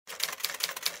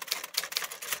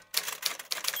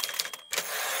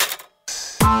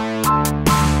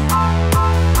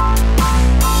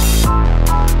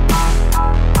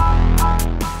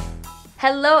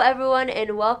Hello, everyone,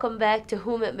 and welcome back to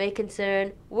Whom It May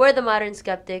Concern. We're the Modern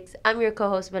Skeptics. I'm your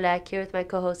co-host Malak, here with my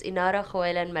co-hosts Inara,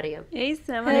 Khuwaila, and Mariam. Hey,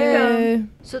 Assalamu Hey.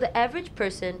 So the average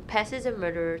person passes a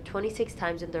murderer 26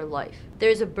 times in their life.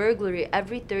 There's a burglary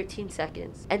every 13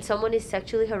 seconds, and someone is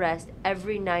sexually harassed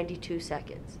every 92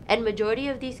 seconds. And majority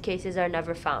of these cases are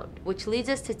never found, which leads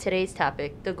us to today's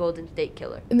topic, the Golden State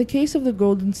Killer. In the case of the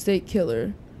Golden State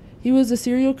Killer, he was a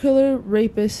serial killer,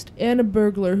 rapist, and a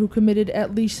burglar who committed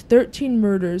at least 13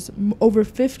 murders, over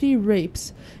 50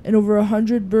 rapes, and over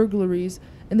 100 burglaries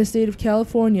in the state of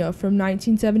California from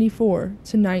 1974 to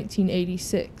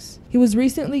 1986. He was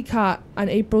recently caught on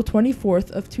April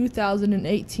 24th of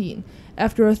 2018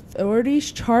 after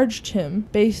authorities charged him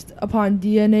based upon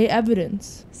DNA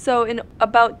evidence. So in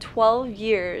about 12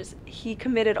 years, he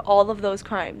committed all of those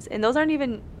crimes. And those aren't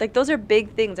even, those are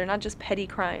big things. They're not just petty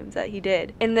crimes that he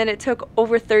did. And then it took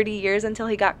over 30 years until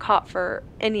he got caught for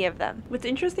any of them. What's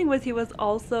interesting was he was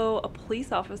also a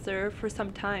police officer for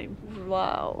some time.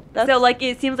 Wow. So,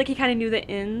 it seems like he kind of knew the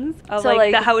ins of,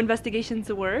 how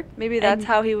investigations work. Maybe that's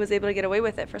how he was able to get away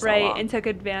with it for so long. Right, and took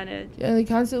advantage. And they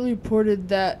constantly reported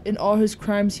that in all his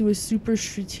crimes, he was super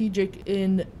strategic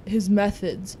in his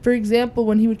methods. For example,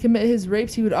 when he would commit his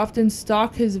rapes, he would often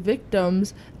stalk his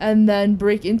victims and then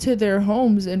break into their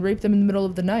homes and rape them in the middle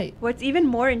of the night. What's even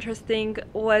more interesting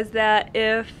was that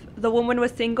if the woman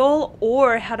was single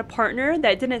or had a partner,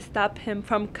 that didn't stop him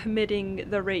from committing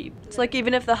the rape. So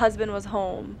even if the husband was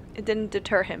home, it didn't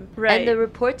deter him. Right. And the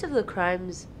reports of the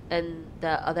crimes and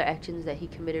the other actions that he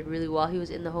committed really while he was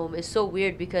in the home is so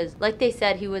weird because, like they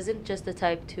said, he wasn't just the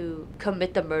type to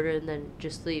commit the murder and then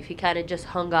just leave. He kind of just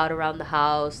hung out around the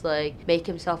house, make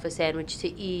himself a sandwich to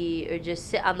eat or just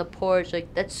sit on the porch.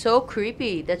 That's so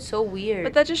creepy. That's so weird.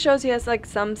 But that just shows he has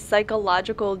some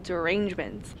psychological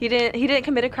derangements. He didn't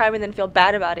commit a crime and then feel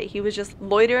bad about it. He was just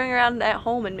loitering around at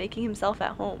home and making himself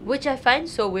at home. Which I find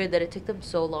so weird that it took them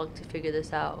so long to figure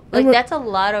this out. That's a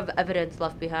lot of evidence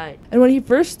left behind. And when he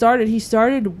first started, he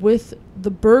started with the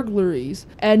burglaries,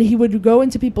 and he would go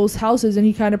into people's houses, and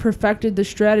he kind of perfected the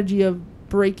strategy of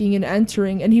breaking and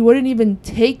entering, and he wouldn't even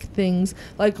take things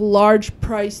like large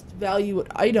priced value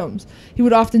items. He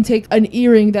would often take an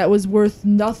earring that was worth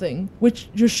nothing,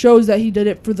 which just shows that he did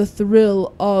it for the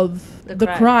thrill of the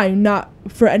crime, not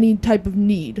for any type of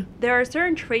need. There are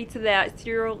certain traits that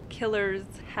serial killers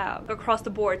have across the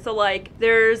board. So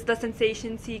there's the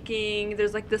sensation seeking,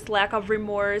 there's this lack of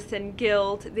remorse and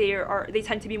guilt. They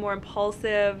tend to be more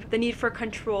impulsive, the need for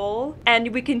control.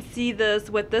 And we can see this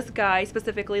with this guy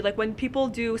specifically. When people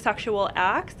do sexual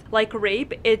acts like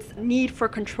rape, it's need for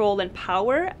control and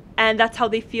power. And that's how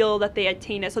they feel that they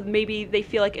attain it. So maybe they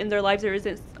feel like in their lives there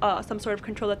isn't some sort of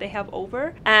control that they have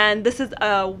over. And this is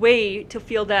a way to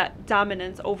feel that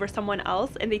dominance over someone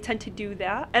else. And they tend to do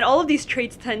that. And all of these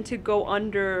traits tend to go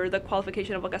under the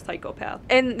qualification of a psychopath.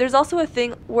 And there's also a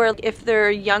thing where if they're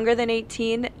younger than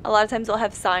 18, a lot of times they'll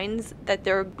have signs that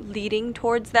they're leading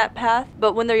towards that path.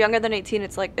 But when they're younger than 18,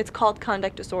 it's called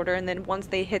conduct disorder. And then once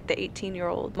they hit the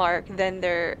 18-year-old mark, then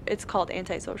it's called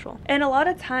antisocial. And a lot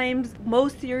of times,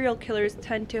 most serial killers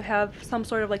tend to have some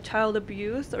sort of child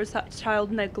abuse or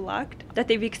child neglect that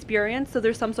they've experienced. So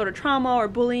there's some sort of trauma or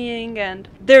bullying, and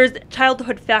there's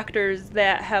childhood factors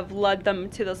that have led them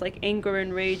to this anger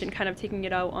and rage and kind of taking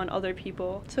it out on other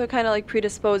people. So it kind of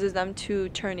predisposes them to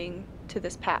turning to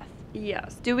this path.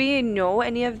 Yes. Do we know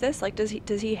any of this?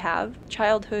 Does he have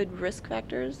childhood risk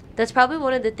factors? That's probably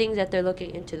one of the things that they're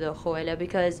looking into, the Khuwaila,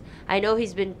 because I know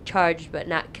he's been charged but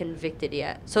not convicted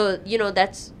yet. So,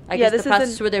 that's, I guess, the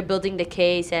process where they're building the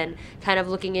case and kind of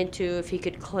looking into if he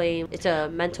could claim it's a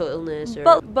mental illness.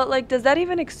 Or But does that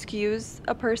even excuse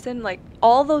a person?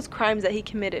 All those crimes that he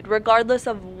committed, regardless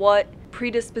of what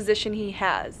predisposition he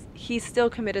has, he still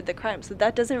committed the crime. So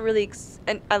that doesn't really,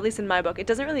 and at least in my book, it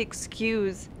doesn't really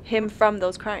excuse him from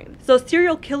those crimes. So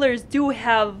serial killers do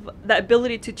have the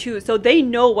ability to choose. So they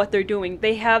know what they're doing.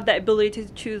 They have that ability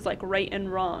to choose right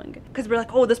and wrong. Because we're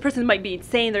oh, this person might be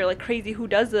insane. They're crazy. Who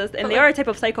does this? And they are a type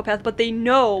of psychopath, but they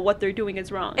know what they're doing is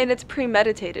wrong. And it's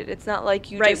premeditated. It's not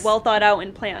you just... well thought out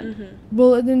and planned. Mm-hmm.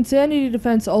 Well, an insanity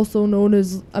defense, also known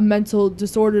as a mental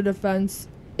disorder defense,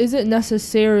 isn't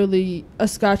necessarily a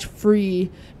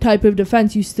scotch-free type of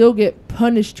defense. You still get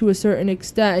punished to a certain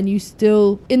extent, and you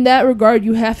still, in that regard,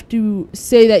 you have to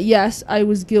say that, yes, I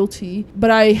was guilty,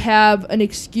 but I have an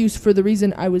excuse for the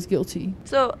reason I was guilty.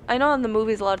 So I know in the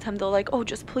movies a lot of time they're oh,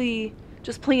 just plea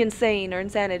insane or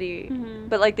insanity,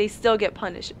 but they still get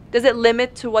punished. Does it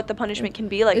limit to what the punishment can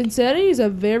be? Insanity is a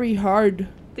very hard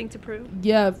thing to prove.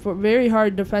 Yeah, for very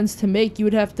hard defense to make. You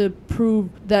would have to prove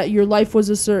that your life was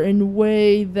a certain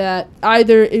way, that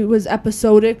either it was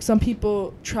episodic. Some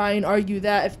people try and argue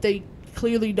that if they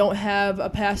clearly don't have a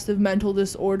past of mental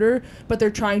disorder, but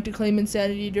they're trying to claim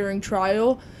insanity during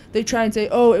trial, they try and say,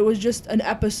 oh, it was just an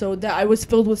episode, that I was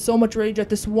filled with so much rage at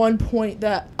this one point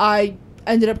that I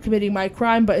ended up committing my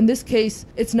crime. But in this case,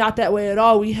 it's not that way at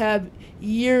all. We have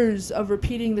years of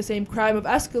repeating the same crime, of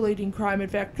escalating crime, in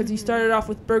fact, because he started off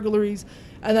with burglaries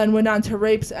and then went on to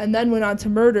rapes and then went on to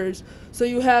murders. So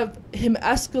you have him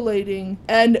escalating,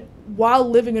 and while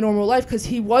living a normal life, because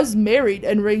he was married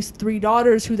and raised 3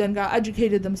 daughters who then got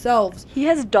educated themselves. He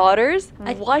has daughters?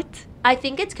 What? I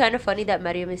think it's kind of funny that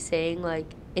Mariam is saying,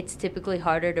 like, it's typically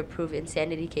harder to prove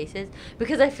insanity cases,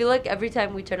 because I feel like every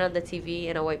time we turn on the TV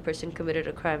and a white person committed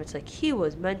a crime, it's like, he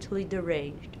was mentally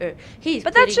deranged, or he's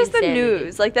But that's just insanity. the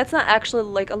news. Like, that's not actually,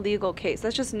 like, a legal case.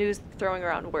 That's just news throwing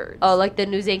around words. Oh, like the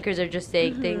news anchors are just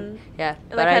saying things. Yeah.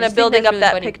 And like kind of building up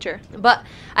that picture. But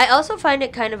I also find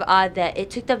it kind of odd that it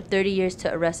took them 30 years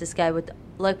to arrest this guy with,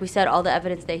 like we said, all the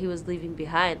evidence that he was leaving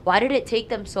behind. Why did it take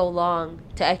them so long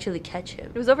to actually catch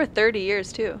him? It was over 30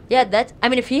 years, too. Yeah, I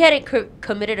mean, if he hadn't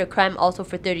committed a crime also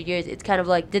for 30 years, it's kind of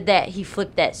like, he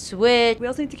flip that switch? We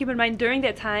also need to keep in mind, during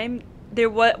that time, we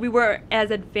weren't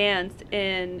as advanced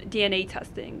in DNA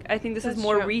testing. I think this is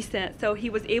more recent, so he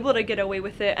was able to get away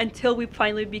with it until we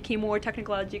finally became more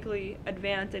technologically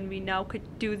advanced and we now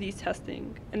could do these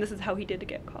testing, and this is how he did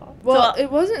get caught. Well,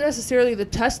 it wasn't necessarily the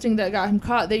testing that got him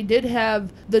caught. They did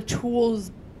have the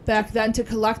tools back then to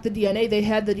collect the DNA. They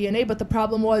had the DNA, but the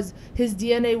problem was his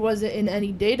DNA wasn't in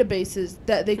any databases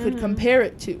that they could compare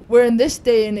it to. Where in this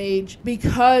day and age,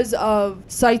 because of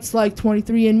sites like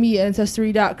 23andMe,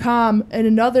 Ancestry.com, and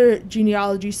another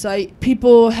genealogy site,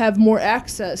 people have more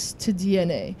access to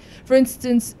DNA. For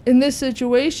instance, in this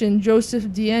situation,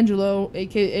 Joseph D'Angelo,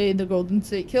 aka the Golden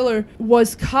State Killer,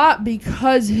 was caught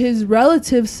because his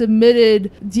relatives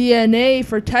submitted DNA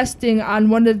for testing on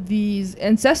one of these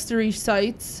ancestry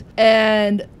sites,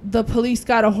 and the police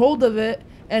got a hold of it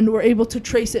and were able to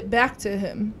trace it back to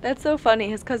him. That's so funny.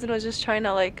 His cousin was just trying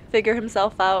to, like, figure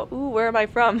himself out. Ooh, where am I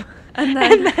from? And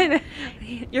then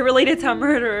you're related to a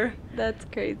murderer. That's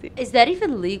crazy. Is that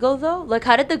even legal, though? Like,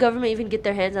 how did the government even get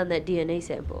their hands on that DNA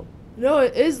sample? No,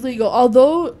 it is legal.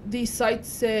 Although these sites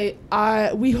say,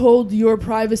 we hold your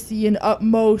privacy in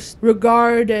utmost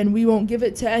regard and we won't give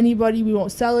it to anybody, we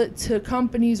won't sell it to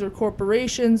companies or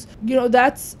corporations,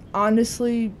 that's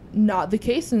honestly not the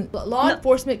case. And law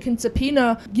enforcement can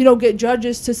subpoena, get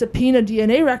judges to subpoena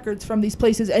DNA records from these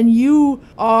places, and you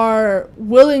are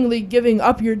willingly giving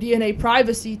up your DNA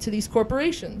privacy to these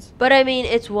corporations. But I mean,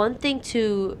 it's one thing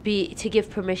to give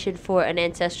permission for an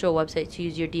ancestral website to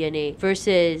use your DNA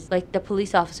versus like the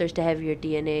police officers to have your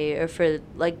DNA, or for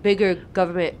like bigger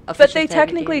government officials. But they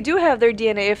technically do have their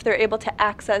DNA if they're able to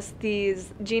access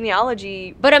these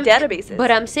genealogy databases.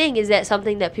 But I'm saying, is that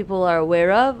something that people are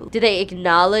aware of? Do they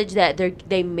acknowledge that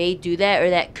they may do that, or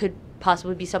that could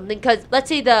possibly be something? Because let's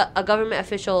say a government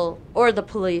official or the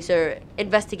police or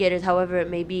investigators, however it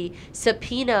may be,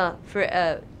 subpoena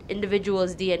for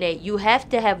individual's DNA. You have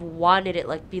to have wanted it,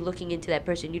 like be looking into that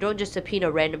person. You don't just subpoena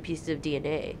random pieces of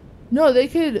DNA. No, they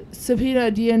could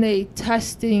subpoena DNA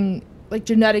testing, like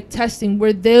genetic testing,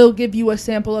 where they'll give you a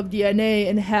sample of DNA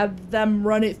and have them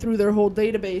run it through their whole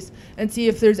database and see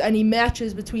if there's any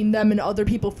matches between them and other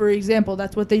people. For example,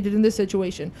 that's what they did in this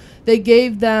situation. They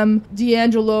gave them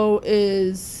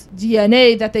D'Angelo's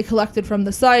DNA that they collected from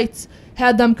the sites,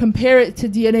 had them compare it to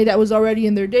DNA that was already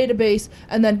in their database,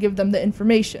 and then give them the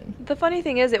information. The funny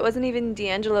thing is, it wasn't even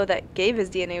D'Angelo that gave his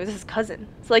DNA, it was his cousin.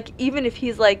 So, like, even if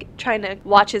he's, like, trying to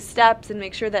watch his steps and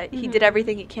make sure that he did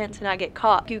everything he can to not get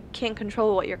caught, you can't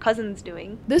control what your cousin's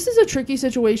doing. This is a tricky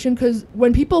situation, because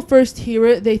when people first hear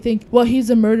it, they think, well, he's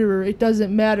a murderer. It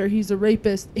doesn't matter. He's a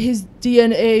rapist. His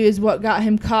DNA is what got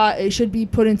him caught. It should be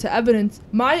put into evidence.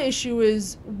 My issue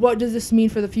is, what does this mean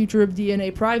for the future of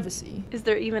DNA privacy? Is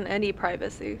there even any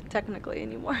privacy, technically,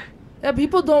 anymore? Yeah,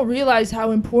 people don't realize how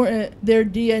important their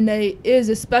DNA is,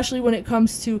 especially when it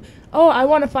comes to, oh, I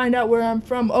want to find out where I'm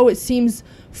from. Oh, it seems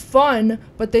fun,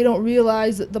 but they don't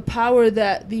realize the power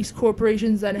that these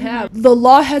corporations then have. The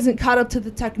law hasn't caught up to the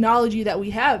technology that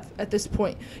we have at this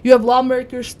point. You have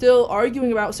lawmakers still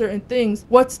arguing about certain things.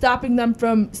 What's stopping them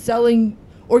from selling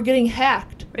or getting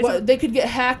hacked? They could get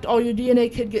hacked, all your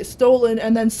DNA could get stolen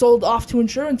and then sold off to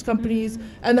insurance companies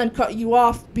and then cut you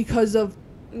off because of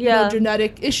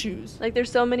genetic issues. Like,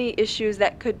 there's so many issues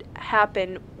that could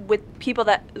happen with people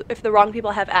that, if the wrong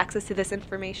people have access to this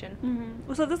information.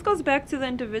 Well, so this goes back to the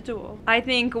individual. I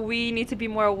think we need to be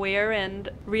more aware and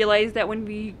realize that when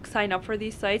we sign up for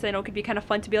these sites, I know it could be kind of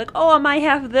fun to be like, oh, I might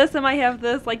have this,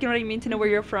 like, you know what I mean, to know where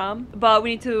you're from. But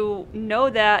we need to know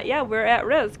that, yeah, we're at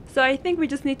risk. So I think we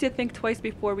just need to think twice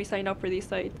before we sign up for these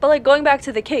sites. But like going back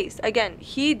to the case, again,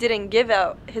 he didn't give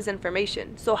out his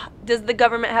information. So does the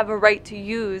government have a right to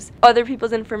use other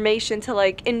people's information to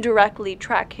like indirectly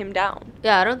track him down?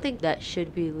 Yeah, I don't think that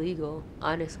should be legal,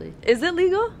 honestly. Is it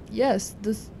legal? Yes.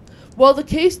 Well, the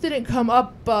case didn't come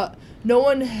up, but no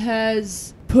one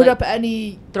has put Like, up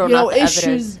any thrown out the issues.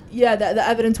 evidence. Yeah, that the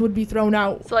evidence would be thrown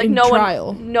out So like in no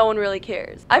trial. one really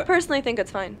cares. I personally think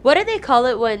it's fine. What do they call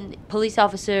it when police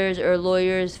officers or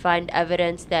lawyers find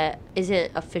evidence that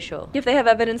isn't official? If they have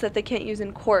evidence that they can't use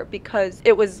in court because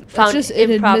it was Found It's just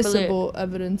improperly. inadmissible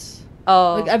evidence.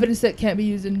 Oh. Like evidence that can't be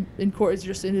used in court is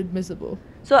just inadmissible.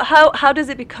 So how does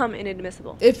it become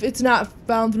inadmissible? If it's not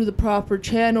found through the proper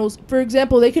channels. For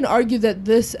example, they can argue that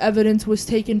this evidence was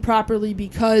taken properly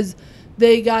because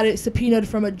they got it subpoenaed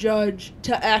from a judge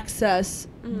to access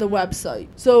the website.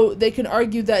 So they can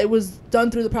argue that it was done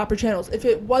through the proper channels. If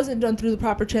it wasn't done through the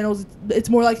proper channels, it's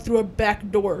more like through a back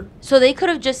door. So they could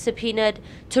have just subpoenaed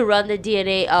to run the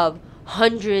DNA of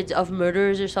hundreds of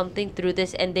murders or something through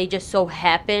this, and they just so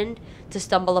happened to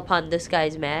stumble upon this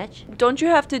guy's match. Don't you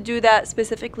have to do that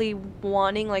specifically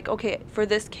wanting, like, okay, for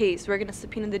this case, we're going to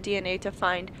subpoena the DNA to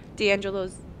find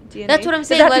D'Angelo's DNA? That's what I'm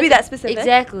saying. Does it have to like, be that specific?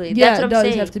 Exactly. Yeah, That's what it I'm does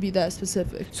saying. have to be that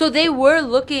specific. So they were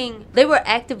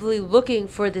actively looking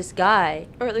for this guy.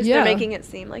 Or at least Yeah. they're making it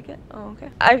seem like it. Oh, okay.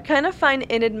 I kind of find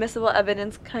inadmissible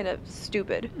evidence kind of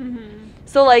stupid.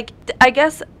 So, like, I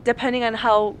guess depending on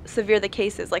how severe the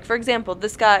case is. Like, for example,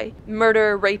 this guy,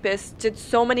 murder, rapist, did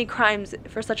so many crimes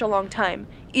for such a long time.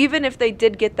 Even if they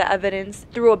did get the evidence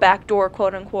through a back door,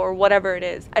 quote unquote, or whatever it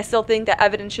is, I still think that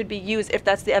evidence should be used if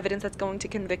that's the evidence that's going to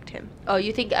convict him. Oh,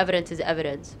 you think evidence is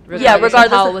evidence? Yeah, Of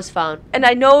regardless how of- it was found. And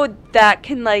I know that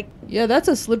can, like, Yeah, that's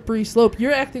a slippery slope.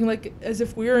 You're acting like as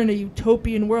if we're in a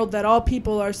utopian world that all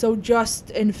people are so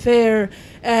just and fair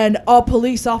and all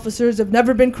police officers have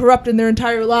never been corrupt in their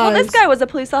entire lives. well, this guy was a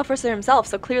police officer himself,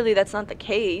 so clearly that's not the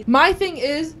case. My thing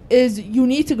is you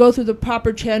need to go through the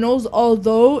proper channels.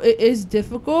 Although it is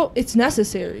difficult, it's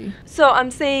necessary. So I'm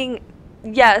saying,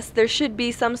 yes, there should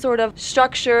be some sort of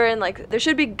structure and, like, there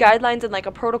should be guidelines and, like,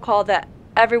 a protocol that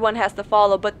everyone has to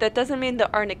follow, but that doesn't mean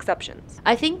there aren't exceptions.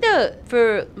 I think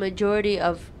for majority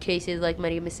of cases, like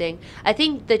Mariam is saying, I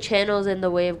think the channels and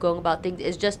the way of going about things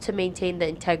is just to maintain the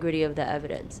integrity of the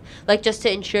evidence. Like, just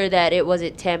to ensure that it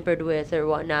wasn't tampered with or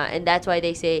whatnot. And that's why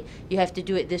they say you have to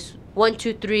do it this 1,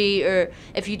 2, 3, or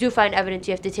if you do find evidence,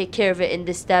 you have to take care of it in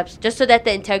this steps, just so that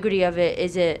the integrity of it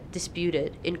isn't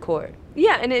disputed in court.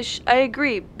 Yeah, and I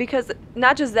agree, because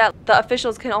not just that, the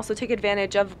officials can also take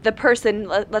advantage of the person.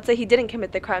 Let's say he didn't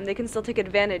commit the crime, they can still take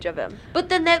advantage of him. But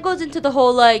then that goes into the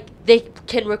whole, like, they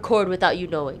can record without you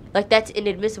knowing. Like, that's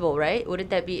inadmissible, right? Wouldn't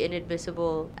that be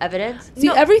inadmissible evidence? See,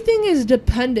 No. everything is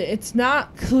dependent. It's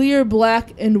not clear,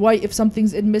 black, and white if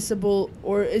something's admissible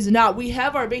or is not. We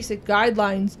have our basic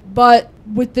guidelines, but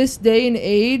with this day and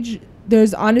age,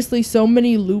 there's honestly so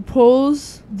many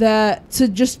loopholes that to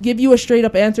just give you a straight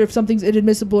up answer if something's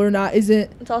inadmissible or not isn't.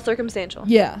 It's all circumstantial.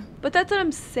 Yeah. But that's what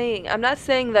I'm saying. I'm not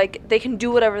saying, like, they can do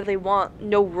whatever they want,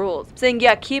 no rules. I'm saying,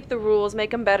 yeah, keep the rules,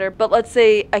 make them better. But let's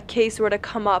say a case were to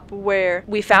come up where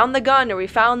we found the gun or we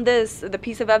found the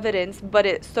piece of evidence, but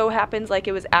it so happens like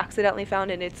it was accidentally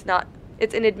found and it's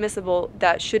inadmissible.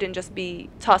 That shouldn't just be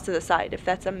tossed to the side if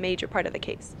that's a major part of the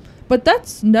case. But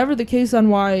that's never the case on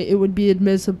why it would be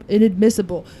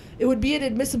inadmissible. It would be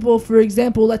inadmissible, for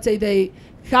example, let's say they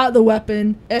got the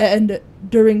weapon and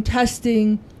during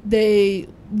testing they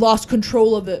lost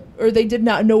control of it, or they did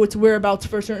not know its whereabouts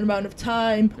for a certain amount of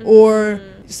time, or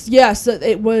yes,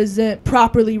 it wasn't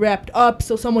properly wrapped up,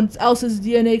 so someone else's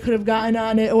DNA could have gotten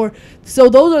on it, or so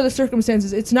those are the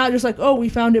circumstances. It's not just like, oh, we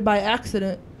found it by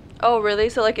accident. Oh, really?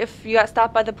 So, like, if you got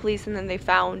stopped by the police and then they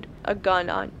found a gun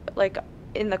on, like,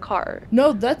 in the car.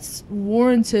 No, that's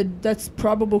warranted. That's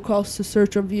probable cause to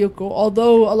search a vehicle.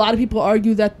 Although a lot of people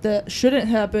argue that shouldn't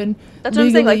happen. That's what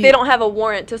I'm saying. Like, legally. they don't have a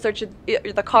warrant to search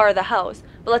the car or the house.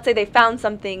 But let's say they found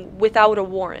something without a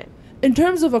warrant. In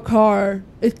terms of a car,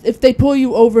 if they pull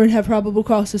you over and have probable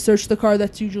cause to search the car,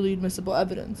 that's usually admissible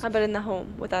evidence. How about in the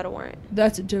home without a warrant?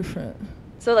 That's different.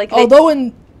 So, like,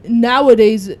 Although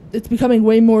nowadays it's becoming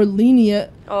way more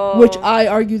lenient, Oh. which I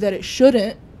argue that it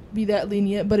shouldn't. be that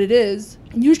lenient, but it is.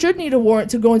 You should need a warrant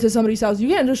to go into somebody's house. You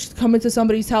can't just come into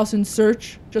somebody's house and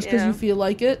search just because you feel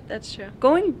like it. That's true.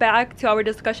 Going back to our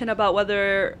discussion about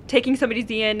whether taking somebody's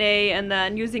DNA and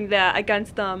then using that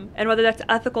against them and whether that's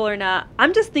ethical or not,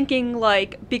 I'm just thinking,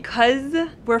 like, because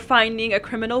we're finding a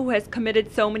criminal who has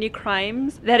committed so many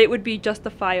crimes, that it would be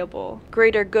justifiable.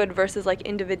 Greater good versus, like,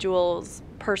 individuals'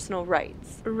 personal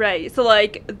rights. Right. So,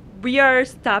 like, we are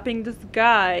stopping this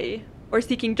guy or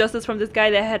seeking justice from this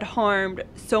guy that had harmed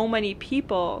so many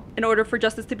people in order for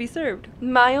justice to be served.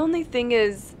 My only thing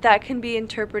is that can be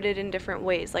interpreted in different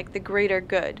ways, like the greater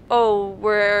good. Oh,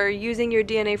 we're using your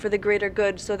DNA for the greater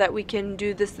good so that we can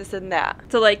do this, this, and that.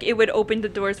 So, like, it would open the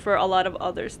doors for a lot of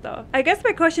other stuff. I guess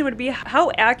my question would be,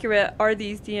 how accurate are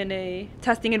these DNA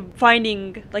testing and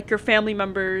finding, like, your family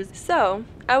members? So,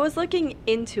 I was looking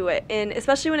into it, and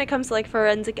especially when it comes to, like,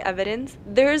 forensic evidence,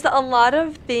 there's a lot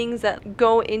of things that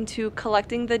go into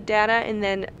collecting the data and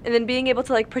then being able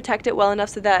to, like, protect it well enough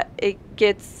so that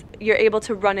you're able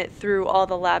to run it through all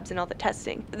the labs and all the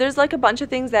testing. There's, like, a bunch of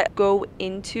things that go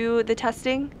into the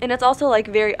testing, and it's also, like,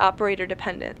 very operator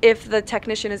dependent. If the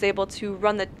technician is able to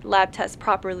run the lab test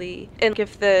properly, and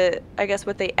if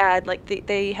what they add, like,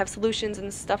 they have solutions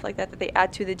and stuff like that they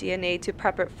add to the DNA to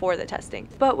prep it for the testing.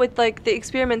 But with, like, the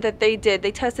experiment that they did,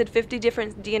 they tested 50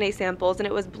 different DNA samples, and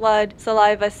it was blood,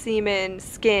 saliva, semen,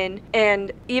 skin,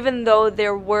 and even though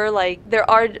there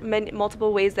are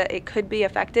multiple ways that it could be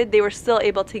affected, they were still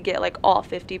able to get, like, all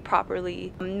 50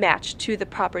 properly matched to the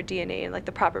proper DNA and, like,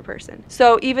 the proper person.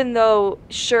 So even though,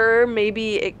 sure,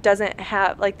 maybe it doesn't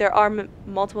have, like, there are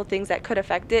multiple things that could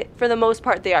affect it, for the most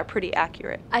part they are pretty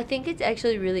accurate. I think it's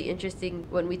actually really interesting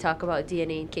when we talk about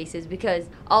DNA in cases, because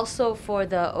also for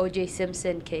the O.J.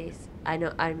 Simpson case, I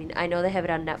know they have it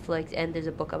on Netflix and there's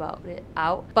a book about it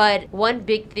out. But one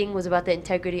big thing was about the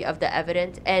integrity of the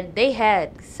evidence, and they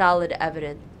had solid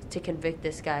evidence to convict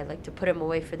this guy, like to put him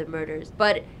away for the murders.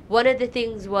 But one of the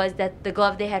things was that the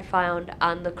glove they had found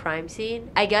on the crime scene,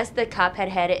 I guess the cop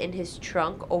had it in his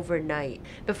trunk overnight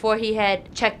before he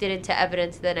had checked it into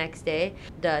evidence the next day.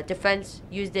 The defense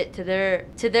used it to their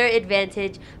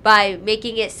advantage by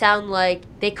making it sound like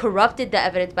they corrupted the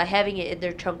evidence by having it in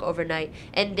their trunk overnight,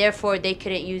 and therefore they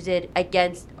couldn't use it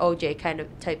against OJ, kind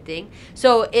of type thing.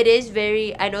 So it is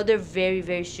I know they're very,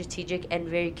 very strategic and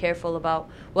very careful about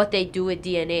what they do with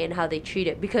DNA and how they treat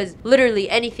it, because literally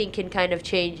anything can kind of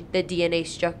change the DNA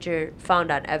structure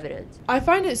found on evidence. I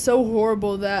find it so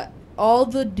horrible that all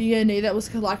the DNA that was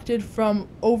collected from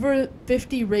over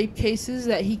 50 rape cases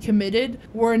that he committed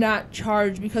were not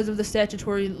charged because of the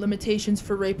statutory limitations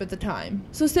for rape at the time.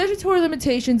 So statutory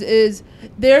limitations is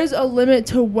there's a limit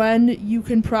to when you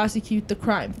can prosecute the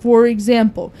crime. For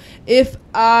example, if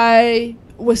I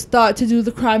was thought to do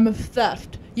the crime of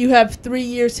theft, you have 3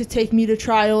 years to take me to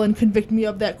trial and convict me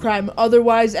of that crime.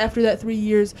 Otherwise, after that 3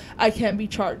 years, I can't be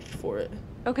charged for it.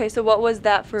 Okay, so what was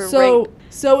that for rape?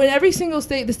 So in every single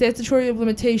state, the statutory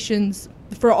limitations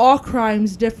for all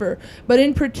crimes differ. But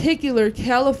in particular,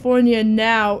 California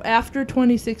now, after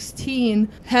 2016,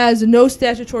 has no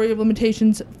statutory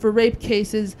limitations for rape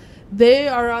cases. They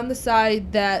are on the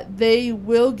side that they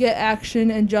will get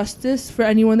action and justice for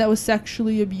anyone that was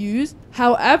sexually abused.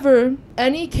 However,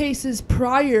 any cases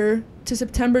prior to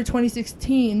September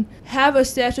 2016 have a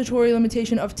statutory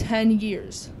limitation of 10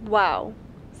 years. Wow.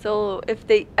 So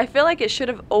I feel like it should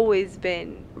have always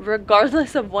been,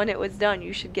 regardless of when it was done,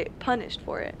 you should get punished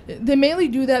for it. They mainly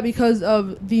do that because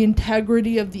of the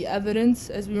integrity of the evidence,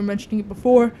 as we were mentioning it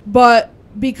before. But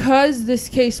because this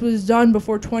case was done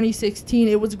before 2016,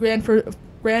 it was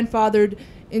grandfathered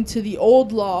into the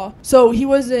old law. So he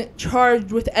wasn't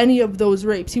charged with any of those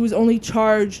rapes. He was only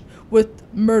charged with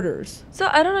murders. So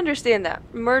I don't understand that.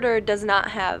 Murder does not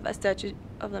have a statute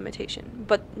of limitation,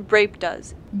 but rape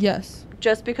does. Yes.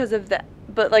 Just because of that.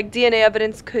 But, like, DNA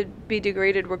evidence could be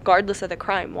degraded regardless of the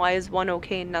crime. Why is one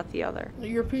okay and not the other?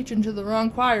 You're preaching to the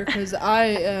wrong choir, because I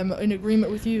am in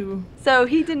agreement with you. So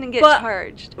he didn't get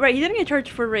charged. Right, he didn't get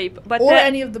charged for rape. Or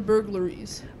any of the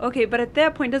burglaries. Okay, but at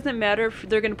that point, doesn't it matter if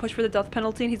they're going to push for the death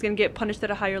penalty and he's going to get punished at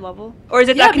a higher level? Or is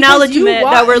it the acknowledgement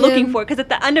that we're looking for? Because at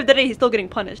the end of the day, he's still getting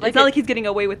punished. It's not like he's getting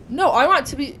away with... No, I want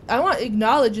to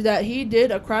acknowledge that he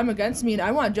did a crime against me, and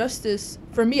I want justice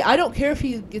for me. I don't care if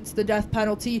he gets the death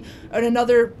penalty and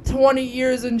another 20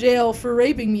 years in jail for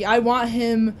raping me. I want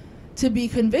him to be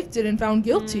convicted and found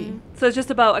guilty. So it's just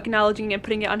about acknowledging and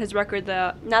putting it on his record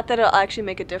that... Not that it'll actually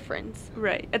make a difference.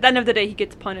 Right. At the end of the day, he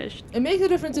gets punished. It makes a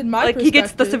difference in my perspective. He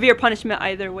gets the severe punishment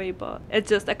either way, but it's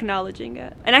just acknowledging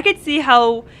it. And I could see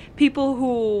how people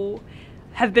who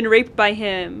have been raped by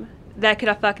him, that could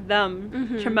affect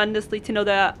them tremendously to know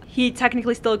that he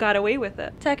technically still got away with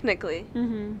it. Technically.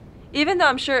 Mm-hmm. Even though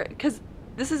I'm sure, because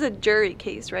this is a jury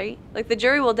case, right? Like, the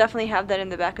jury will definitely have that in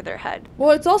the back of their head.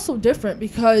 Well, it's also different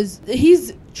because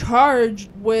he's charged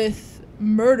with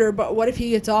murder, but what if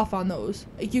he gets off on those?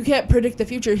 Like, you can't predict the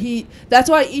future. That's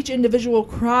why each individual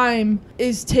crime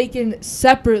is taken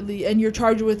separately and you're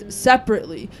charged with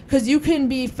separately, because you can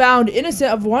be found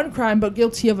innocent of one crime but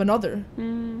guilty of another.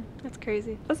 That's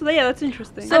crazy. That's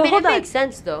interesting. So I mean, hold it on. makes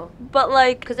sense though, But,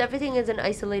 like, because everything is an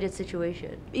isolated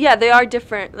situation. yeah, they are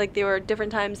different. Like, they were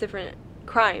different times, different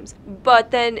crimes.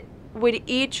 But then, would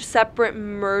each separate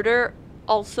murder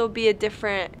also be a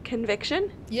different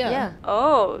conviction? Yeah.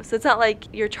 Oh, so it's not like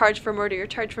you're charged for murder. You're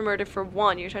charged for murder for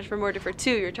 1. You're charged for murder for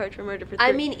 2. You're charged for murder for 3.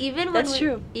 I mean, even That's when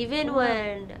true. even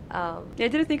when Yeah, I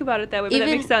didn't think about it that way, but that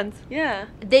Even- makes sense. Yeah.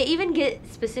 they even get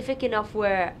specific enough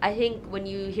where I think when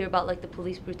you hear about like the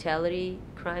police brutality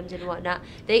crimes and whatnot,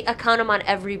 they account them on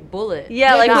every bullet.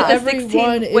 Yeah, like shot. with the every 16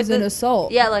 one with is an the-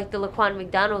 assault. Yeah, like the Laquan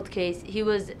McDonald case, he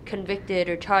was convicted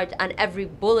or charged on every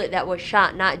bullet that was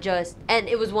shot, not just, and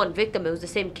it was one victim, it was the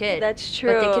same kid. That's But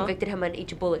they true. convicted him on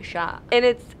each bullet shot. And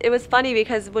it was funny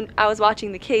because when I was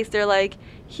watching the case, they're like,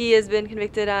 he has been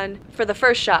convicted for the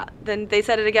first shot. Then they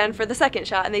said it again for the second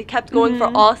shot, and they kept going for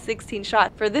all 16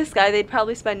 shots. For this guy, they'd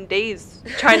probably spend days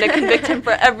trying to convict him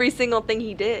for every single thing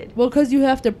he did. Well, because you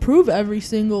have to prove every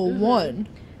single one.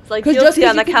 It's like Because just guilty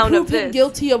on because the you can count prove of him this.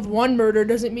 guilty of one murder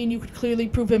doesn't mean you could clearly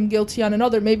prove him guilty on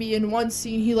another. Maybe in one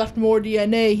scene he left more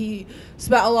DNA, he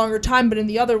spent a longer time, but in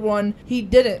the other one he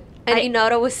didn't. And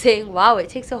Inara was saying, wow, it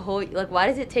takes a whole, like, why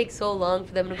does it take so long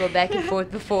for them to go back and forth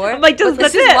before? I'm like, But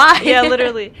that's this is it. why. Yeah,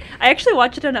 literally. I actually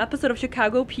watched an episode of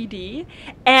Chicago PD,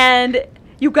 and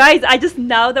you guys, I just,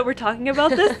 now that we're talking about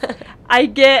this, I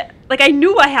get, like, I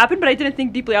knew what happened, but I didn't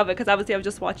think deeply of it because obviously I was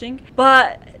just watching.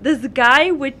 But this guy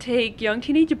would take young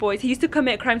teenage boys. He used to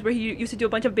commit crimes where he used to do a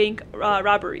bunch of bank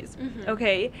robberies,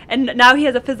 okay? And now he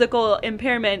has a physical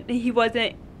impairment.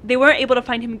 They weren't able to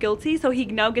find him guilty, so he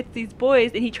now gets these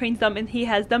boys and he trains them and he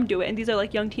has them do it. And these are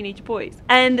like young teenage boys.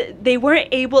 And they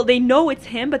know it's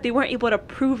him, but they weren't able to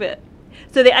prove it.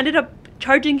 So they ended up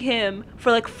charging him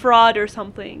for like fraud or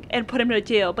something and put him to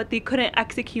jail, but they couldn't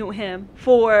execute him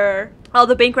for all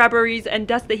the bank robberies and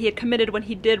deaths that he had committed when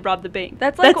he did rob the bank.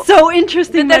 That's like- That's so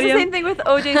interesting. But that's the Mariam. same thing with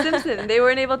O.J. Simpson. They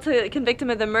weren't able to convict him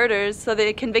of the murders, so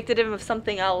they convicted him of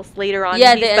something else later on.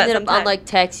 Yeah, He they spent ended some up on time. like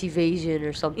tax evasion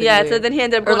or something. Yeah, so weird. then he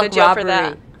ended up Or, going like, to jail robbery. for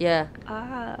that. Yeah.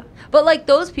 Ah. But like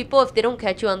those people, if they don't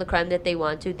catch you on the crime that they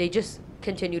want to, they just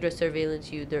continue to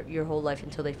surveillance you your whole life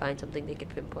until they find something they can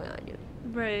pinpoint on you.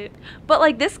 Right. But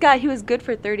like this guy, he was good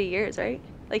for 30 years, right?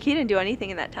 Like he didn't do anything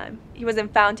in that time. He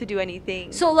wasn't found to do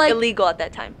anything So, like- illegal at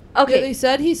that time. Okay. They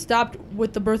said he stopped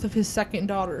with the birth of his second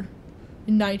daughter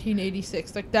in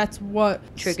 1986. Like, that's what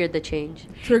Triggered the change.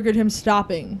 triggered him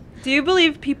stopping. Do you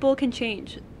believe people can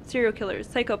change? Serial killers,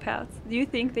 psychopaths. Do you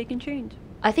think they can change?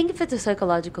 I think if it's a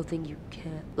psychological thing, you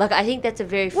can't. Like, I think that's a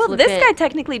very Well, flippant. this guy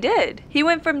technically did. He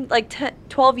went from like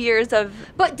 12 years of.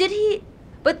 But did he?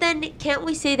 But then can't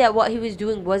we say that what he was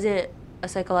doing wasn't a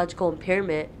psychological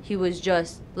impairment? He was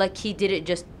just like he did it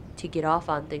just to get off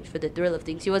on things for the thrill of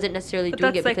things. He wasn't necessarily But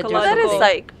doing that's it because Well, there was that is something.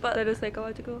 psych, but That is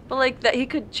psychological. like that he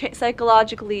could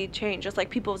psychologically change, just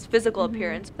like people's physical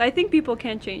appearance. I think people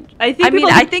can change. I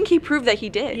think he proved that he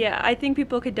did. Yeah, I think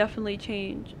people could definitely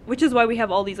change, which is why we have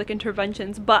all these like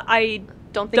interventions. But I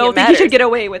Don't think don't it think he should matters. get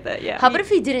away with it. Yeah. How about if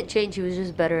he didn't change? He was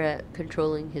just better at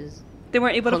controlling his. They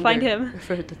weren't able to find hunger him.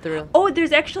 for the thrill. Oh,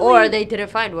 there's actually. Or they didn't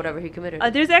find whatever he committed.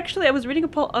 There's actually, I was reading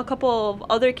a couple of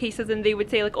other cases, and they would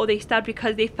say like, oh, they stopped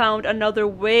because they found another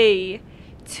way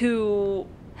to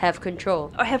Have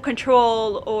control. have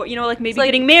control, or like maybe It's like-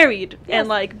 getting married Yes. and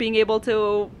like being able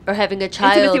to. Or having a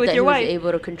Intimacy child with that he your was wife.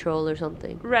 able to control or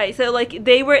something. Right, so like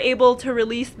they were able to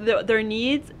release their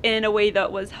needs in a way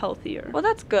that was healthier. Well,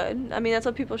 that's good. I mean, that's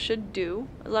what people should do,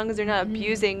 as long as they're not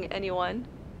abusing anyone.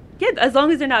 Yeah, as long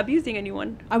as they're not abusing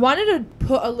anyone. I wanted to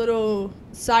put a little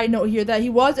side note here that he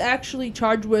was actually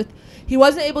charged with. He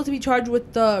wasn't able to be charged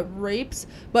with the rapes,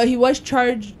 but he was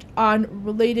charged on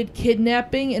related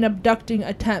kidnapping and abducting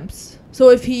attempts. So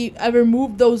if he ever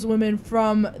moved those women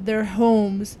from their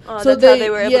homes, Oh, so that's how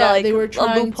they were able to, like, they were a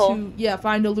trying loophole. to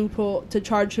find a loophole to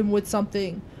charge him with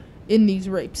something in these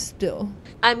rapes still.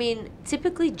 I mean,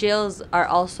 typically jails are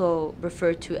also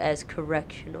referred to as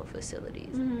correctional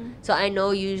facilities. So I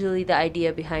know usually the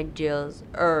idea behind jails,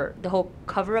 or the whole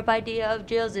cover-up idea of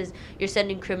jails, is you're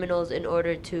sending criminals in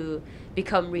order to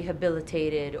become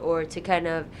rehabilitated or to kind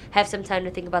of have some time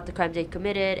to think about the crimes they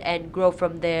committed and grow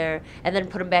from there, and then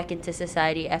put them back into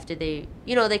society after they,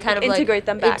 they kind of integrate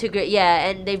them back. Yeah,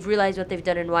 and they've realized what they've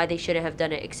done and why they shouldn't have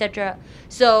done it, etc.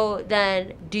 So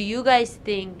then, do you guys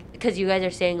think, because you guys are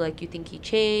saying you think he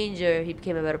changed or he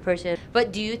became a better person,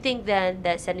 but do you think then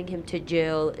that sending him to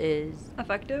jail is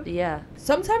effective? Yeah.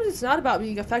 Sometimes it's not about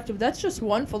being effective. That's just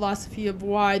one philosophy of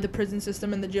why the prison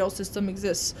system and the jail system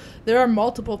exists. There are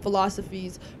multiple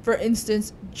philosophies. For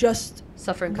instance, just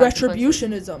Suffering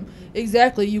retributionism.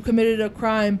 Exactly. You committed a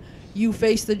crime, you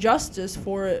face the justice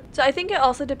for it. So I think it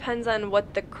also depends on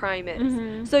what the crime is.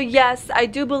 Mm-hmm. So yes, I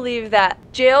do believe that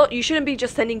jail, you shouldn't be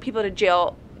just sending people to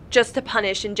jail just to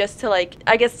punish and just to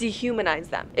I guess dehumanize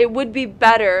them. It would be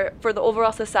better for the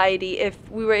overall society if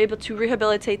we were able to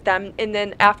rehabilitate them, and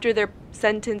then after their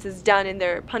sentence is done and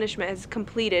their punishment is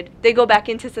completed, they go back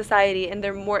into society and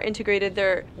they're more integrated,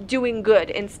 they're doing good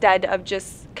instead of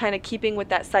just kind of keeping with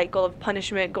that cycle of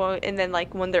punishment going, and then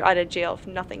when they're out of jail, if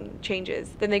nothing changes,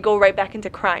 then they go right back into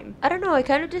crime. I don't know, I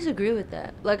kind of disagree with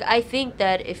that. I think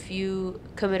that if you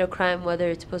commit a crime, whether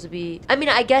it's supposed to be,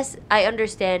 I guess I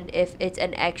understand if it's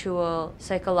an actual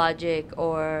psychologic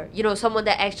or someone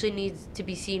that actually needs to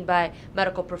be seen by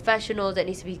medical professionals, that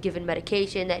needs to be given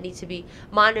medication, that needs to be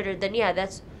monitored, then yeah,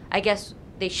 that's, I guess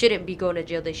they shouldn't be going to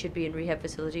jail. They should be in rehab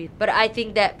facilities. But I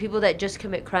think that people that just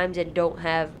commit crimes and don't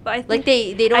have,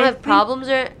 they don't have problems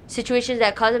or situations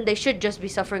that cause them, they should just be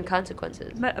suffering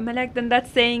consequences. Malek, then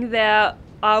that's saying that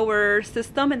our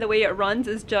system and the way it runs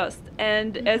is just.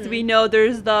 And as we know,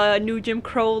 there's the new Jim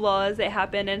Crow laws that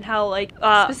happen, and how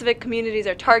specific communities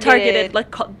are targeted.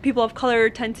 People of color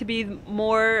tend to be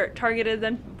more targeted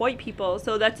than white people.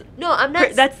 So that's I'm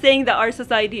not. That's saying that our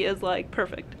society is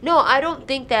perfect. No, I don't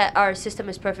think that our system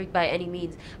is perfect by any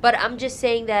means. But I'm just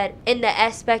saying that in the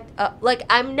aspect of,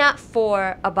 I'm not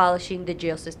for abolishing the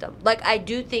jail system. I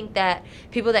do think that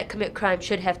people that commit crime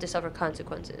should have to suffer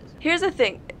consequences. Here's the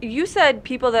thing. You said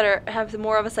people that have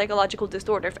more of a psychological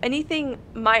disorder. If anything,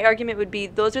 my argument would be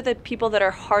those are the people that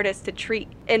are hardest to treat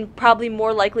and probably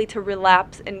more likely to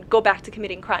relapse and go back to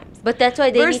committing crimes. But that's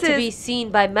why they need to be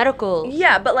seen by medical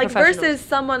but versus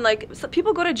someone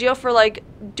people go to jail for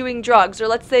doing drugs, or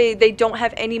let's say they don't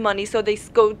have any money, so they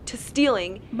go to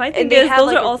stealing. My thing is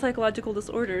those are all psychological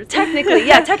disorders.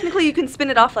 Technically you can spin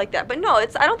it off like that. But no, I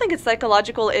don't think it's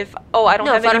psychological if I don't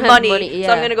have any money,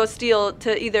 so I'm going to go steal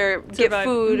to either get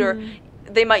food or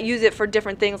they might use it for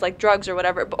different things like drugs or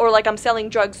whatever, or I'm selling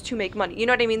drugs to make money. You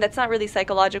know what I mean? That's not really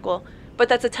psychological, but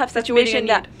that's a tough situation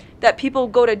that people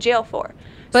go to jail for.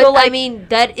 But so,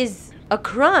 that is a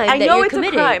crime that you're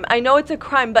committing. I know it's a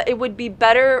crime, but it would be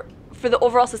better for the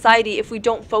overall society if we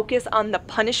don't focus on the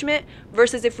punishment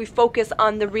versus if we focus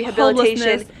on the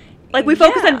rehabilitation. We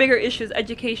focus on bigger issues: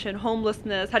 education,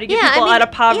 homelessness, how to get people out of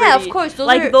poverty. Yeah, of course.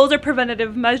 Those are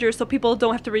preventative measures, so people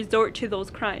don't have to resort to those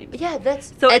crimes. Yeah,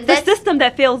 that's so. It's the system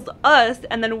that fails us,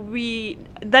 and then we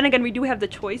do have the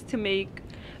choice to make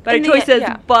better choices.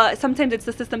 But sometimes it's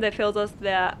the system that fails us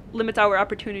that limits our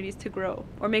opportunities to grow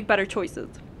or make better choices.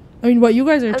 What you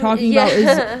guys are talking about is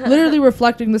literally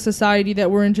reflecting the society that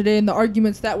we're in today, and the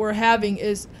arguments that we're having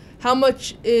is how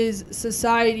much is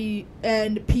society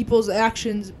and people's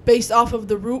actions based off of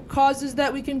the root causes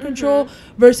that we can control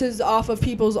versus off of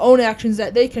people's own actions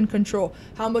that they can control?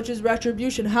 How much is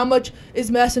retribution? How much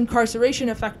is mass incarceration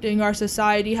affecting our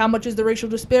society? How much is the racial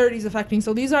disparities affecting?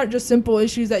 So these aren't just simple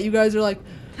issues that you guys are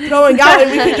throwing out and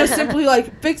we can just simply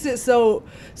fix it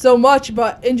so much.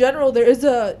 But in general, there is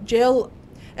a jail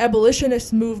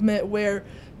abolitionist movement where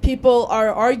people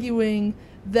are arguing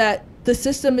that the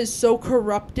system is so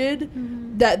corrupted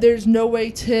that there's no way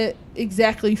to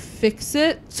exactly fix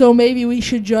it. So maybe we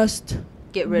should just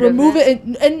get rid remove of it.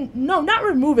 And no, not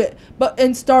remove it,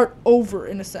 and start over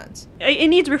in a sense. It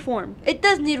needs reform. It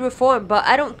does need reform, but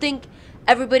I don't think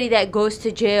everybody that goes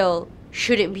to jail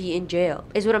shouldn't be in jail,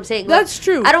 is what I'm saying. That's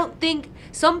true. I don't think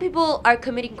some people are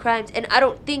committing crimes, and I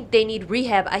don't think they need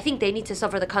rehab. I think they need to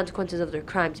suffer the consequences of their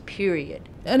crimes, period.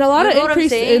 And a lot of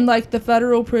increase in the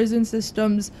federal prison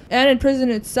systems and in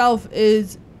prison itself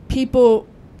is people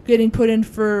getting put in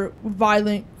for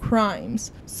violent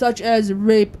crimes, such as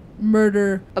rape,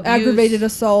 murder, abuse, aggravated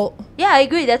assault. Yeah, I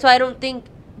agree. That's why I don't think.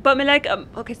 But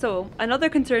okay, so another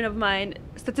concern of mine,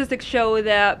 statistics show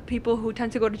that people who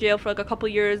tend to go to jail for a couple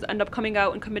years end up coming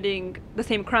out and committing the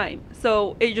same crime.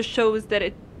 So it just shows that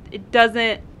it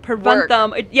doesn't prevent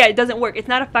them. It doesn't work. It's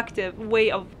not an effective way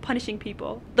of punishing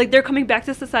people. They're coming back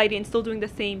to society and still doing the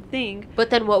same thing. But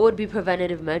then what would be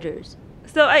preventative measures?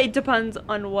 So it depends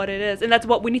on what it is. And that's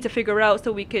what we need to figure out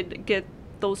so we could get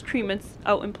those treatments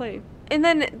out in play. And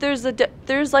then there's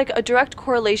like a direct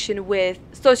correlation with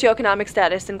socioeconomic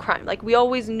status and crime. Like we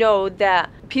always know that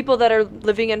people that are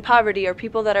living in poverty or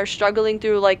people that are struggling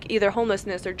through like either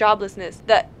homelessness or joblessness,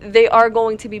 that they are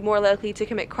going to be more likely to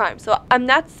commit crime. So I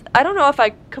don't know if I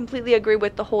completely agree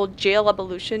with the whole jail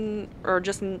abolition or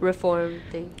just reform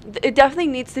thing. It definitely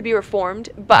needs to be reformed,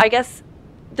 but I guess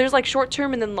there's like short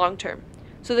term and then long term.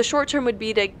 So the short term would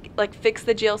be to like fix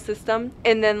the jail system,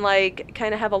 and then like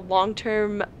kind of have a long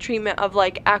term treatment of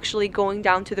like actually going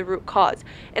down to the root cause.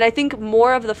 And I think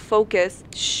more of the focus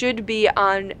should be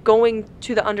on going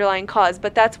to the underlying cause.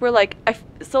 But that's where like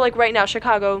so like right now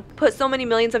Chicago put so many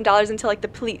millions of dollars into like the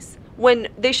police, when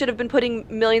they should have been putting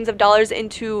millions of dollars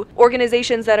into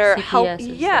organizations that are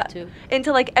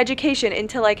into like education,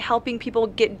 into like helping people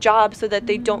get jobs so that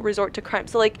they don't resort to crime.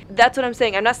 So like that's what I'm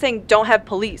saying. I'm not saying don't have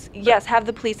police. Yes, have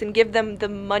the police and give them the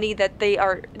money that they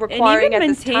are requiring and even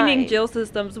at this time. maintaining jail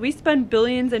systems, we spend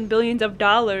billions and billions of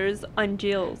dollars on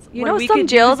jails. You know, some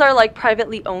jails are like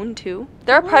privately owned too.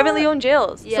 There are privately owned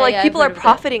jails. Yeah, so like people are I've heard of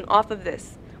profiting off of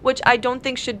this, which I don't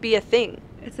think should be a thing.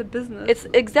 It's a business. It's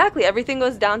exactly, everything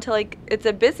goes down to like it's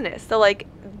a business. So like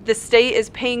the state is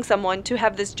paying someone to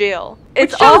have this jail. Which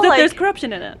It's shows all that like, there's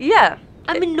corruption in it. yeah.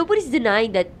 I mean, nobody's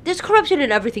denying that there's corruption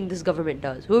in everything this government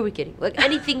does. Who are we kidding? Like,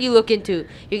 anything you look into,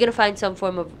 you're going to find some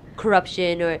form of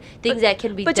corruption or things that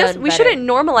can be done But just, we better. shouldn't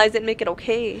normalize it and make it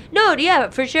okay. No,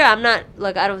 yeah, for sure. I'm not,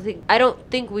 like, I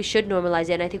don't think we should normalize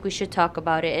it, and I think we should talk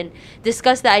about it and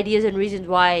discuss the ideas and reasons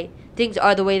why things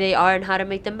are the way they are and how to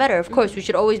make them better. Of course, we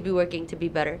should always be working to be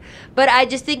better. But I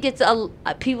just think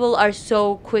people are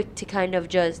so quick to kind of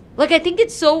just, like, I think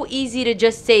it's so easy to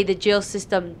just say the jail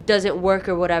system doesn't work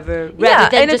or whatever, rather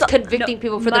than just convicting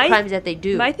people for the crimes that they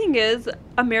do. My thing is,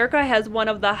 America has one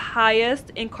of the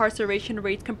highest incarceration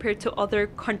rates compared to other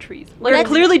countries. Like, We're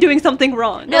clearly doing something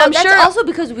wrong. No, I'm that's sure- also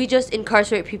because we just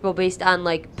incarcerate people based on,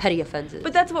 like, petty offenses.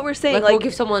 But that's what we're saying. like, Like, we'll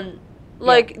give someone...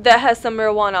 like that has some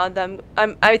marijuana on them.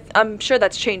 I'm sure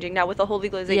that's changing now with the whole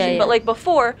legalization. Yeah. But like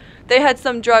before, they had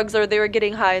some drugs or they were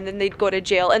getting high and then they'd go to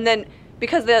jail, and then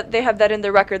because they have that in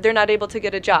their record, they're not able to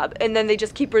get a job, and then they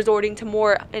just keep resorting to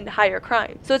more and higher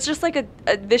crime. So it's just like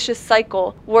a vicious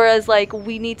cycle. Whereas like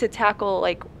we need to tackle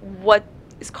like what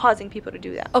is causing people to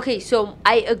do that. Okay, so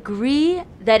I agree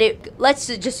that let's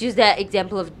just use that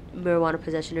example of marijuana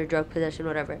possession or drug possession,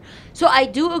 whatever. So I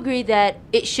do agree that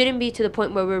it shouldn't be to the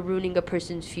point where we're ruining a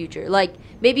person's future. Like,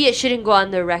 maybe it shouldn't go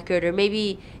on their record, or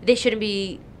maybe they shouldn't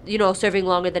be, serving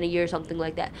longer than a year or something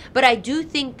like that. But I do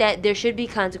think that there should be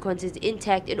consequences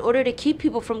intact in order to keep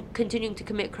people from continuing to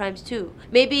commit crimes too.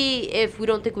 Maybe if we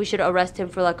don't think we should arrest him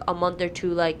for like a month or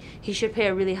two, like he should pay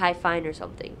a really high fine or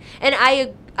something. And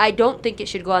I don't think it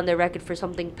should go on their record for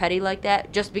something petty like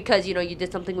that, just because, you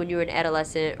did something when you were an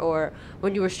adolescent or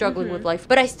when you were struggling with life.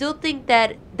 But I still think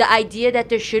that the idea that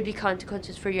there should be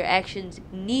consequences for your actions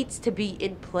needs to be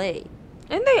in play.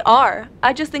 And they are.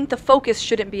 I just think the focus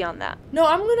shouldn't be on that. No,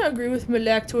 I'm going to agree with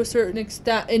Malak to a certain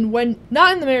extent. And when,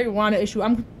 not in the marijuana issue,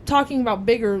 I'm talking about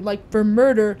bigger, like for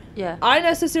murder. Yeah. I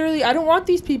don't want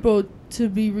these people to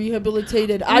be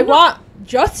rehabilitated. I want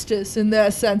justice in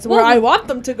that sense, where I want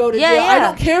them to go to jail. Yeah. I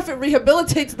don't care if it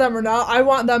rehabilitates them or not. I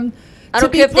want them to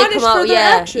be care if they punished come out. for their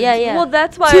actions. Yeah. Well,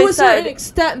 that's why To I a certain said,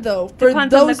 extent, though, for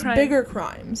Depends on the those crime. bigger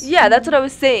crimes. yeah, that's what I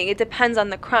was saying. It depends on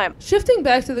the crime. Shifting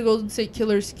back to the Golden State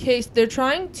Killer's case, they're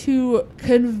trying to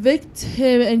convict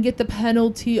him and get the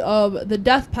penalty of the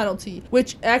death penalty,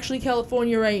 which actually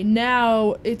California right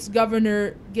now, its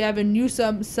governor Gavin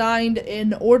Newsom signed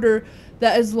an order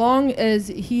that as long as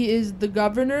he is the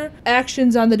governor,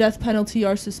 actions on the death penalty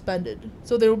are suspended.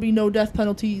 So there will be no death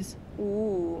penalties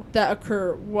Ooh. that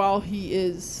occur while he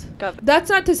is. Governor. That's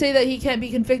not to say that he can't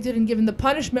be convicted and given the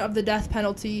punishment of the death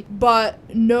penalty, but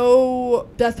no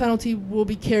death penalty will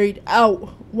be carried out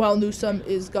while Newsom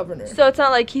is governor. So it's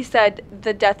not like he said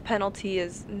the death penalty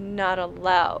is not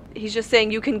allowed. He's just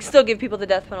saying you can still give people the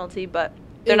death penalty, but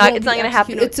It's not going to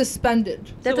happen. executed. It's suspended.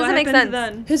 That So what doesn't make happens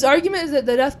sense. then? His argument is that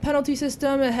the death penalty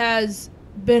system has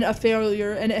been a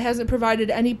failure and it hasn't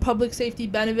provided any public safety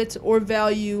benefits or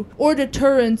value or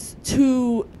deterrence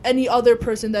to any other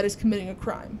person that is committing a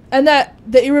crime. And that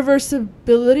the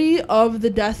irreversibility of the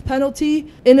death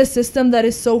penalty in a system that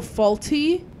is so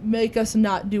faulty make us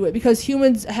not do it, because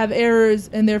humans have errors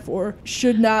and therefore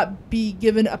should not be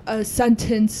given a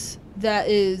sentence that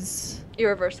is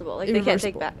Irreversible. Like, they can't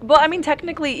take Irreversible. back. Well, I mean,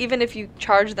 technically, even if you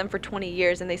charge them for 20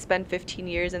 years and they spend 15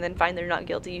 years and then find they're not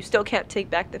guilty, you still can't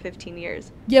take back the 15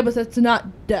 years. yeah, but that's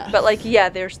not death. But, like, yeah,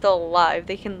 they're still alive.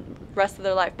 They can rest of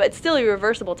their life. But it's still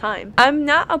irreversible time. I'm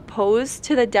not opposed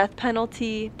to the death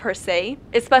penalty per se,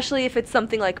 especially if it's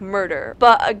something like murder.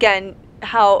 But, again,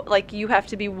 how, like, you have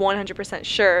to be 100%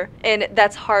 sure, and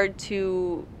that's hard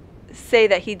to say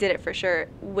that he did it for sure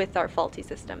with our faulty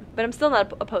system. But I'm still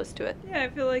not opposed to it. Yeah, I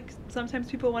feel like sometimes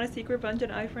people want to seek revenge,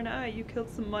 an eye for an eye. You killed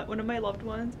one of my loved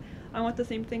ones. I want the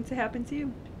same thing to happen to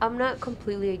you. I'm not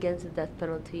completely against the death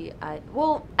penalty. I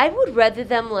would rather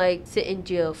them like sit in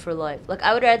jail for life. Like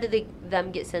I would rather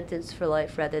them get sentenced for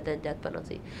life rather than death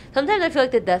penalty. Sometimes I feel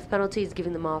like the death penalty is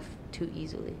giving them off too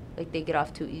easily. Like they get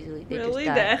off too easily. They really?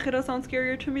 just The die. akhirah sounds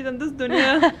scarier to me than this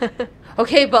dunya.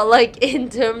 Okay, but like in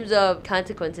terms of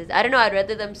consequences, I don't know. I'd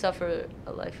rather them suffer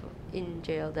a life in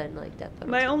jail than like death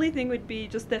penalty. My only thing would be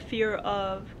just the fear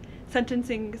of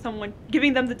sentencing someone,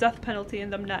 giving them the death penalty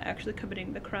and them not actually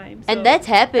committing the crime. So and that's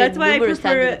happened that's why numerous I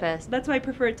prefer times in the it, past. That's why I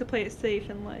prefer it to play it safe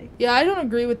and like. Yeah, I don't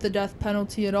agree with the death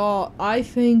penalty at all. I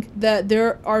think that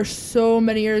there are so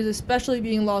many errors, especially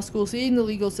being law school, seeing the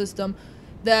legal system,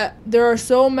 that there are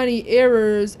so many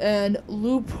errors and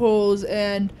loopholes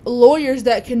and lawyers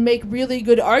that can make really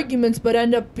good arguments but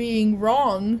end up being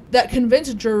wrong that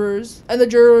convince jurors, and the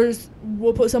jurors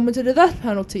will put someone to the death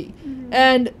penalty. Mm-hmm.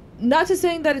 And not to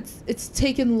saying that it's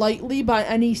taken lightly by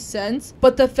any sense,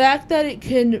 but the fact that it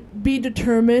can be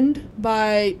determined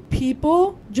by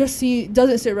people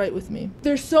doesn't sit right with me.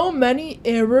 There's so many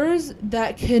errors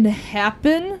that can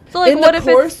happen So, like, in what the if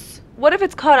course. What if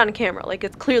it's caught on camera? Like,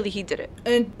 it's clearly he did it.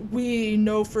 And we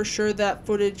know for sure that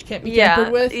footage can't be Yeah,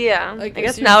 tampered with. yeah. Like, I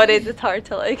guess seriously? nowadays it's hard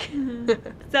to, like...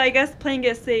 So I guess playing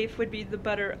it safe would be the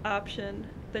better option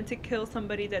than to kill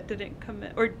somebody that didn't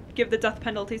commit, or give the death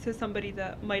penalty to somebody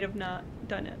that might have not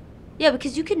done it. Yeah,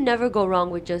 because you can never go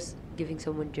wrong with just giving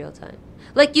someone jail time.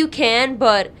 Like, you can,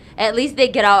 but at least they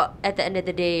get out at the end of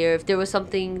the day, or if there was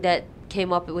something that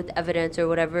came up with evidence or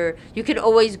whatever, you can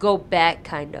always go back,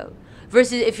 kind of.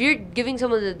 Versus if you're giving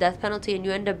someone the death penalty and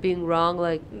you end up being wrong,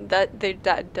 like... That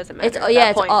doesn't matter. It's at yeah, that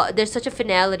it's point. all, there's such a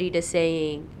finality to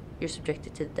saying you're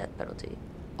subjected to the death penalty.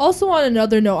 Also, on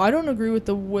another note, I don't agree with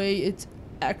the way it's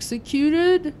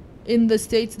executed in the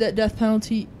states that death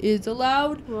penalty is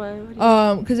allowed.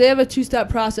 Because they have a two-step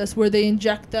process where they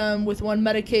inject them with one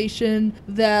medication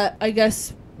that I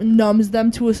guess numbs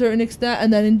them to a certain extent,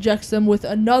 and then injects them with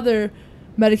another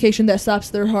medication that stops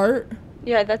their heart.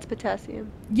 Yeah, that's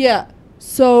potassium. Yeah.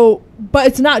 So, but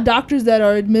it's not doctors that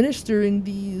are administering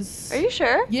these. Are you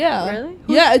sure? Yeah. Really?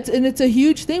 Yeah, it's a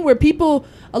huge thing where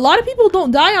a lot of people don't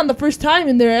die on the first time,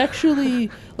 and they're actually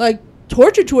like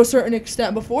tortured to a certain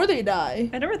extent before they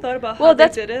die. I never thought about how they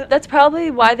did it. That's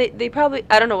probably why they probably,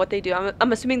 I don't know what they do.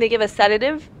 I'm assuming they give a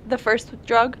sedative, the first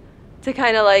drug, to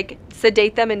kind of like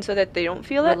sedate them and so that they don't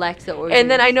feel it. Relax the organs. And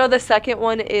then I know the second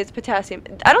one is potassium.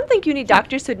 I don't think you need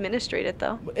doctors to administrate it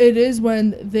though. It is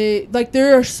when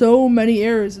there are so many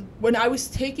errors. When I was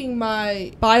taking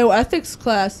my bioethics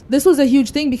class, this was a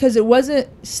huge thing because it wasn't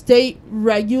state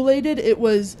regulated, it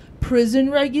was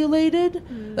prison regulated.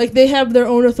 Like they have their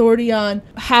own authority on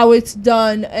how it's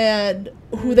done and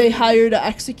who they hire to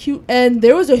execute, and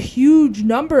there was a huge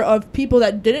number of people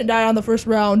that didn't die on the first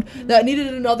round that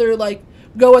needed another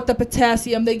go at the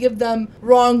potassium. They give them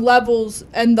wrong levels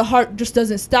and the heart just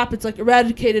doesn't stop. It's like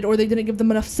eradicated, or they didn't give them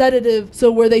enough sedative,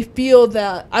 so where they feel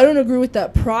that. I don't agree with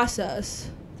that process.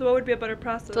 So what would be a better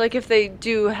process? So like if they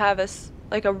do have a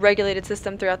regulated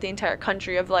system throughout the entire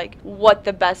country of like what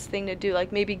the best thing to do,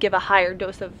 like maybe give a higher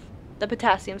dose of the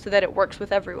potassium so that it works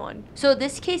with everyone. So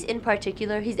this case in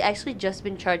particular, he's actually just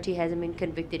been charged. He hasn't been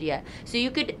convicted yet. So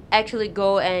you could actually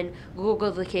go and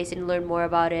Google the case and learn more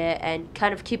about it and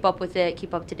kind of keep up with it,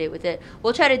 keep up to date with it.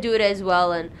 We'll try to do it as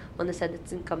well, and when the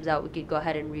sentencing comes out, we could go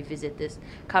ahead and revisit this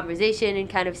conversation and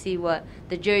kind of see what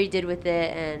the jury did with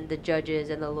it and the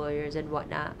judges and the lawyers and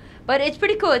whatnot. But it's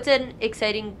pretty cool. It's an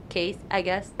exciting case, I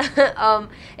guess.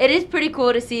 It is pretty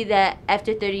cool to see that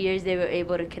after 30 years they were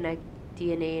able to connect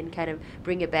DNA and kind of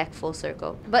bring it back full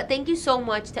circle. But thank you so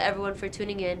much to everyone for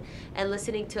tuning in and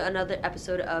listening to another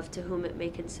episode of To Whom It May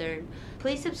Concern.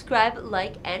 Please subscribe,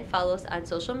 like, and follow us on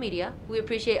social media. We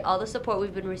appreciate all the support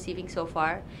we've been receiving so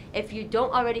far. If you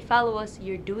don't already follow us,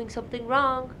 you're doing something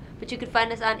wrong. But you can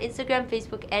find us on Instagram,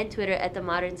 Facebook, and Twitter at The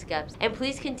Modern Skeptics. And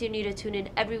please continue to tune in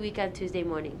every week on Tuesday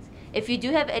mornings. If you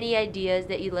do have any ideas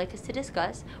that you'd like us to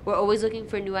discuss, we're always looking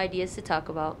for new ideas to talk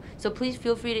about. So please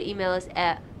feel free to email us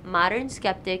at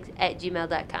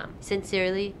modernskeptics@gmail.com.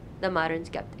 Sincerely, The Modern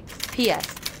Skeptics. P.S.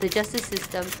 The justice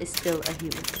system is still a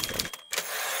human system.